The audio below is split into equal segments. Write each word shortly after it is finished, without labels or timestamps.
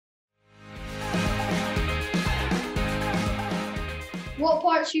What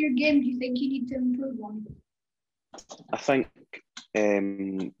parts of your game do you think you need to improve on? I think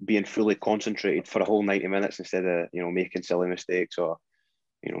being fully concentrated for a whole 90 minutes instead of making silly mistakes or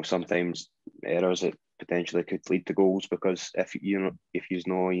sometimes errors that potentially could lead to goals. Because if you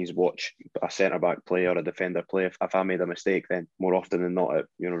watch a centre back play or a defender play, if I made a mistake, then more often than not it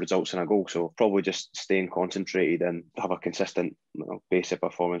results in a goal. So probably just staying concentrated and have a consistent basic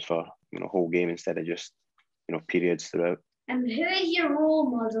performance for whole game instead of just periods throughout. And who is your role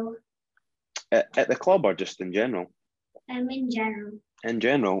model? At the club or just in general? In general. In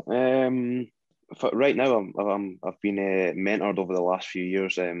general, for right now, I've been mentored over the last few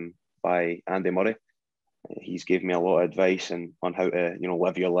years by Andy Murray. He's gave me a lot of advice on how to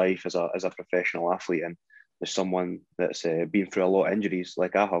live your life as a professional athlete, and as someone that's been through a lot of injuries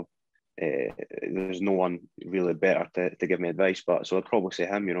like I have, there's no one really better to give me advice. But so I'd probably say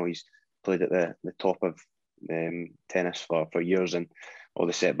him. He's played at the top of tennis for years, and all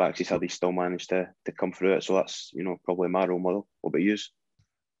the setbacks he's had, he's still managed to come through it. So that's probably my role model. What about you? If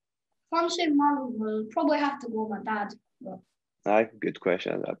I'm saying my role model, probably have to go with my dad. But... Aye, good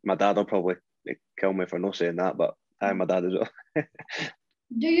question. My dad will probably kill me for not saying that, but aye, my dad as well.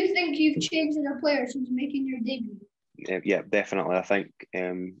 Do you think you've changed as a player since making your debut? Yeah, definitely. I think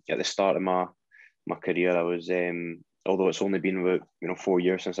at the start of my career, I was although it's only been about 4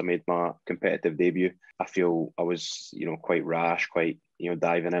 years since I made my competitive debut, I feel I was quite rash, quite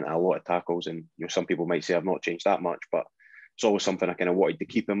diving into a lot of tackles, and some people might say I've not changed that much, but it's always something I kind of wanted to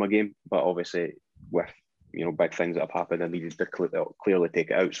keep in my game. But obviously with big things that have happened, I needed to clearly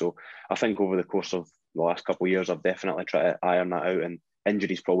take it out. So I think over the course of the last couple of years, I've definitely tried to iron that out, and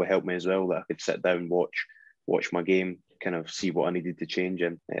injuries probably helped me as well, that I could sit down, watch my game, kind of see what I needed to change.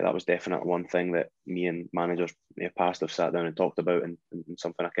 And that was definitely one thing that me and managers past have sat down and talked about, and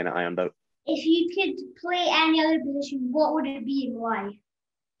something I kind of ironed out. If you could play any other position, what would it be and why?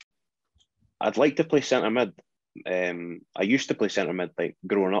 I'd like to play centre mid. I used to play centre mid like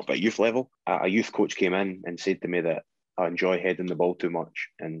growing up at youth level. A youth coach came in and said to me that I enjoy heading the ball too much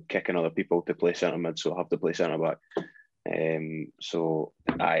and kicking other people to play centre mid, so I have to play centre back. So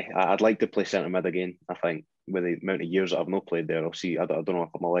I'd like to play centre mid again. I think with the amount of years that I've not played there, I'll see. I don't know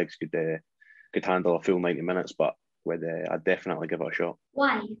if my legs could handle a full 90 minutes, but I'd definitely give it a shot.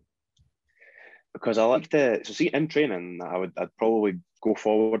 Why? Because I like to. So see, in training, I'd probably go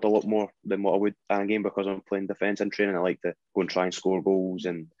forward a lot more than what I would in a game, because I'm playing defence. In training, I like to go and try and score goals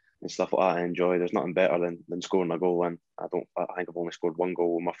and stuff like that. I enjoy. There's nothing better than scoring a goal, and I think I've only scored one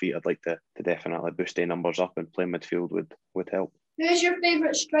goal with my feet. I'd like to definitely boost their numbers up, and playing midfield would help. Who's your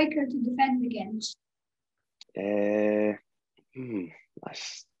favourite striker to defend against?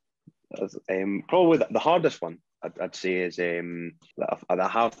 That's probably the hardest one. I'd say is that I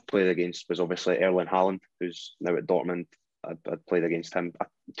have played against was obviously Erling Haaland, who's now at Dortmund. I'd played against him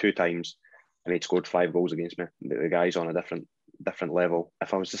 2 times, and he'd scored 5 goals against me. The guy's on a different level.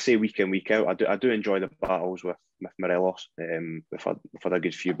 If I was to say week in, week out, I do enjoy the battles with Morelos. We've had a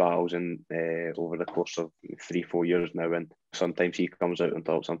good few battles over the course of 3-4 years now, and sometimes he comes out on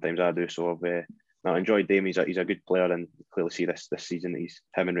top, sometimes I do. So I've enjoyed Dame. He's a good player, and clearly see this season that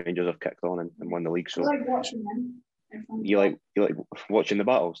him and Rangers have kicked on and won the league. So I like watching them. You like watching the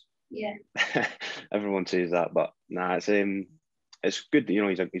battles? Yeah. Everyone says that, but nah, it's good.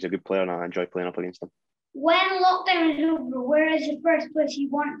 He's a good player, and I enjoy playing up against him. When lockdown is over, where is the first place you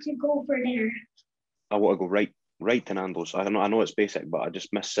want to go for dinner? I want to go right to Nando's. I know it's basic, but I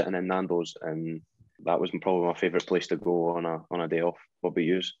just miss sitting in Nando's, and that was probably my favourite place to go on a day off. What about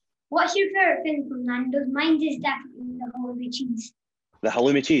yours? What's your favourite thing from Nando's? Mine is definitely the halloumi cheese. The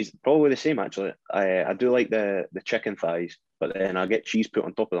halloumi cheese, probably the same actually. I do like the chicken thighs, but then I get cheese put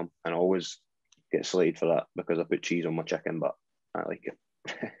on top of them, and I always get slated for that because I put cheese on my chicken, but I like it.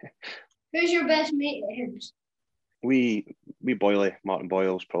 Who's your best mate at Hibs? We Boyle, Martin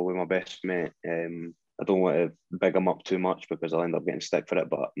Boyle's probably my best mate. I don't want to big him up too much because I'll end up getting stick for it,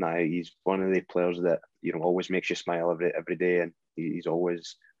 but nah, he's one of the players that always makes you smile every day, and he's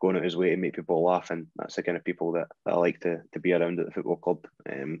always going out his way to make people laugh, and that's the kind of people that I like to be around at the football club.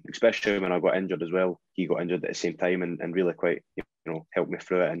 Especially when I got injured as well. He got injured at the same time and really quite helped me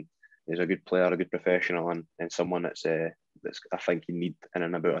through it, and he's a good player, a good professional, and someone that's I think you need in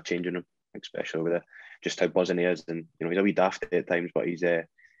and about a changing room, especially with just how buzzing he is, and he's a wee daft at times, but he's a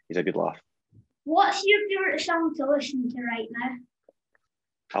good laugh. What's your favourite song to listen to right now?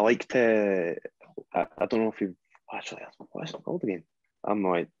 I like to. I don't know if you've actually. What's it called again? I'm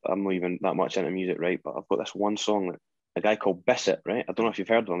not even that much into music, right? But I've got this one song that a guy called Bissett, right? I don't know if you've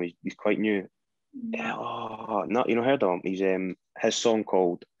heard of him. He's quite new. Yeah, not heard of him. He's his song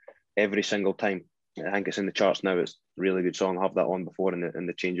called Every Single Time. I think it's in the charts now. It's a really good song. I have that on before in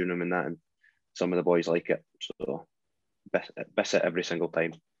the changing room and that, and some of the boys like it. So miss it every single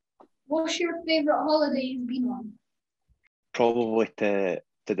time. What's your favourite holiday you've been on? Probably to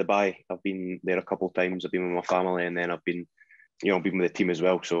Dubai. I've been there a couple of times. I've been with my family, and then I've been with the team as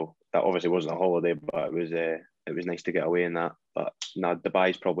well. So that obviously wasn't a holiday, but it was nice to get away in that. But no, Dubai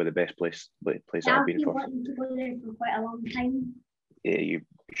is probably the best place that I've been for. I've been wanting to go there for quite a long time. Yeah, you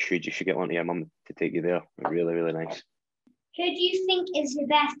should get on to your mum to take you there. Really, really nice. Who do you think is the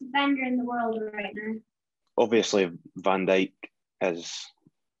best defender in the world right now? Obviously, Van Dijk is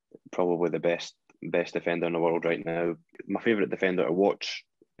probably the best defender in the world right now. My favourite defender to watch,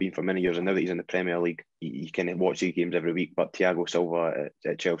 been for many years, and now that he's in the Premier League, you can watch these games every week. But Thiago Silva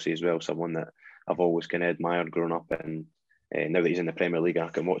at Chelsea as well, someone that I've always kind of admired growing up, and now that he's in the Premier League, I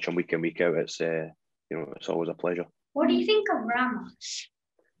can watch him week in, week out. It's it's always a pleasure. What do you think of Ramos?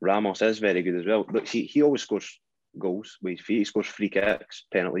 Ramos is very good as well. Look, he always scores goals with his feet. He scores free kicks,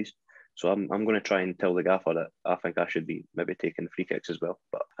 penalties. So I'm going to try and tell the gaffer that I think I should be maybe taking the free kicks as well.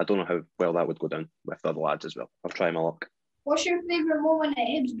 But I don't know how well that would go down with the other lads as well. I'll try my luck. What's your favourite moment at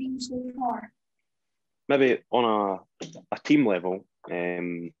Hibs been so far? Maybe on a team level,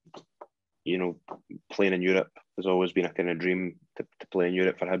 playing in Europe has always been a kind of dream to play in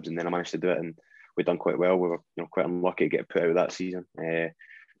Europe for Hibs, and then I managed to do it, and we've done quite well. We were quite unlucky to get put out that season.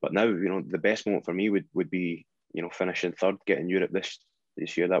 But now, the best moment for me would be, finishing third, getting Europe this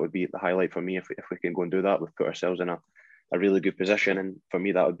year. That would be the highlight for me. If we can go and do that, we've put ourselves in a really good position, and for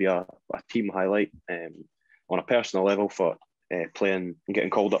me that would be a team highlight. On a personal level, for playing and getting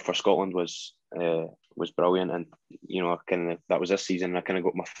called up for Scotland was brilliant, and that was this season, and I kind of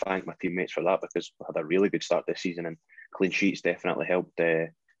got my thank my teammates for that, because we had a really good start this season, and clean sheets definitely helped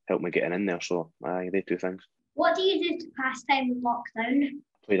me getting in there. So they two things. What do you do to pass time in lockdown?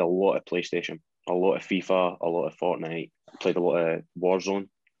 Played a lot of PlayStation, a lot of FIFA, a lot of Fortnite. Played a lot of Warzone,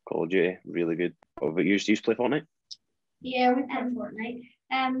 Call of Duty, really good. What about you? Do you play Fortnite? Yeah, we play Fortnite.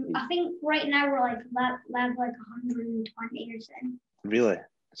 I think right now we're like level like 120 or something. Really?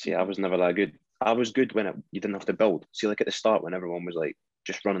 See, I was never that good. I was good when you didn't have to build. See, like at the start when everyone was like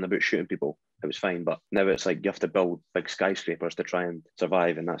just running about shooting people, it was fine. But now it's like you have to build big skyscrapers to try and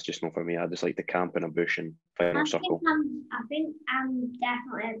survive, and that's just not for me. I just like to camp in a bush and fight in a circle. I think I'm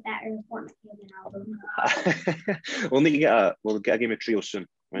definitely a better Fortnite player than Alvin. We'll get a game of trios soon,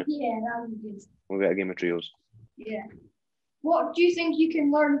 right? Yeah, that would be good. We'll get a game of trios. Yeah. What do you think you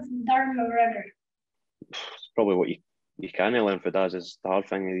can learn from Darren McGregor? It's probably what you can learn for Daz is the hard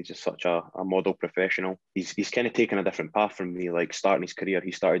thing. He's just such a model professional. He's kind of taken a different path from me. Like starting his career,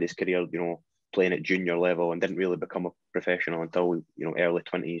 he started his career, playing at junior level and didn't really become a professional until early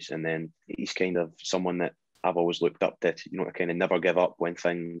 20s. And then he's kind of someone that I've always looked up to kind of never give up when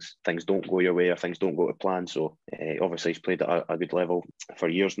things don't go your way or things don't go to plan. So obviously he's played at a good level for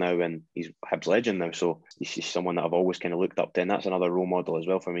years now, and he's a Hibs legend now. So he's someone that I've always kind of looked up to, and that's another role model as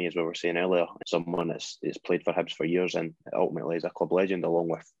well for me, as we were saying earlier. Someone that's played for Hibs for years and ultimately is a club legend, along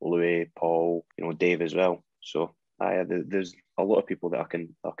with Louis, Paul, Dave as well. So there's a lot of people that I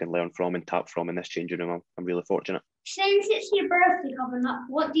can learn from and tap from in this changing room. I'm really fortunate. Since it's your birthday coming up,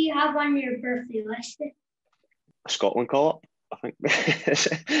 what do you have on your birthday list? A Scotland call-up, I think.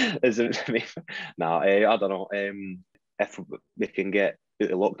 Is it? Nah, I don't know. If we can get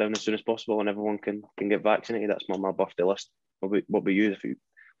out of lockdown as soon as possible and everyone can get vaccinated, that's my birthday list. What about you?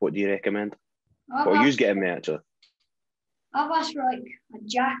 What do you recommend? What are you getting me actually? I've asked for like a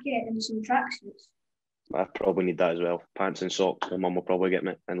jacket and some tracksuits. I probably need that as well. Pants and socks. My mum will probably get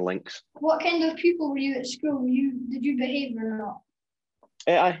me, and links. What kind of people were you at school? Did you behave or not?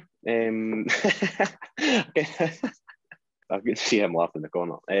 Aye. I can see him laughing in the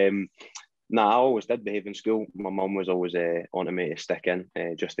corner. I always did behave in school. My mum was always on me to stick in,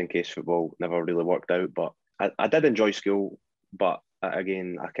 just in case football never really worked out. But I did enjoy school. But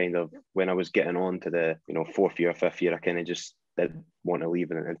again, I kind of, when I was getting on to the fourth year, fifth year, I kind of just did want to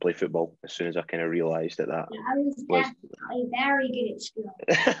leave and play football as soon as I kind of realised that. Yeah, I was definitely very good at school.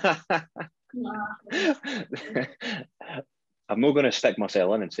 I'm not going to stick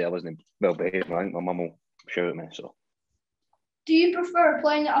myself in and say I wasn't well behaved. I think my mum will shout at me. So, do you prefer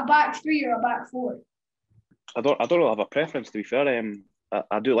playing at a back three or a back four? I don't really have a preference, to be fair.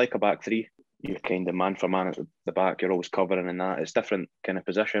 I do like a back three. You're kind of man for man at the back. You're always covering in that. It's different kind of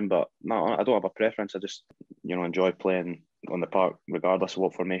position, but no, I don't have a preference. I just enjoy playing on the park regardless of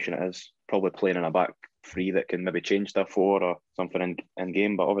what formation it is. Probably playing in a back three that can maybe change to a four or something in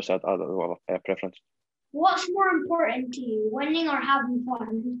game, but obviously I don't have a preference. What's more important to you, winning or having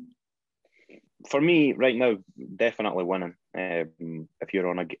fun? For me, right now, definitely winning. If you're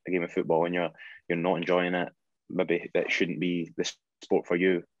on a game of football and you're not enjoying it, maybe that shouldn't be the sport for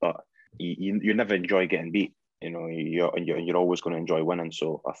you. But you never enjoy getting beat. You're always going to enjoy winning.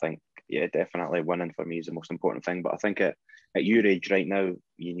 So I think, yeah, definitely winning for me is the most important thing. But I think at your age right now,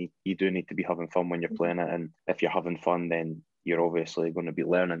 you do need to be having fun when you're playing it. And if you're having fun, then you're obviously going to be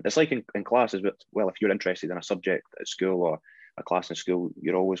learning. It's like in classes, but well, if you're interested in a subject at school or a class in school,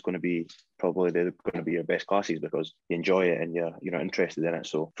 you're always going to be probably they're going to be your best classes because you enjoy it and you're interested in it.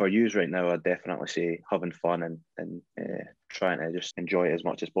 So for yous right now, I'd definitely say having fun and trying to just enjoy it as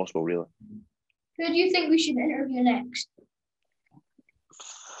much as possible, really. Who do you think we should interview next?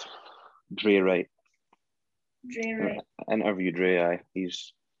 Dre Wright. Dre Wright. Interview Dre.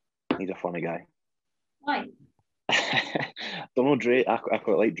 He's a funny guy. Why? Don't know Dre. I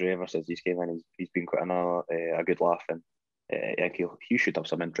quite like Dre ever since he's came in. He's been quite a good laugh, and he should have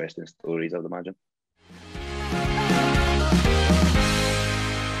some interesting stories, I'd imagine.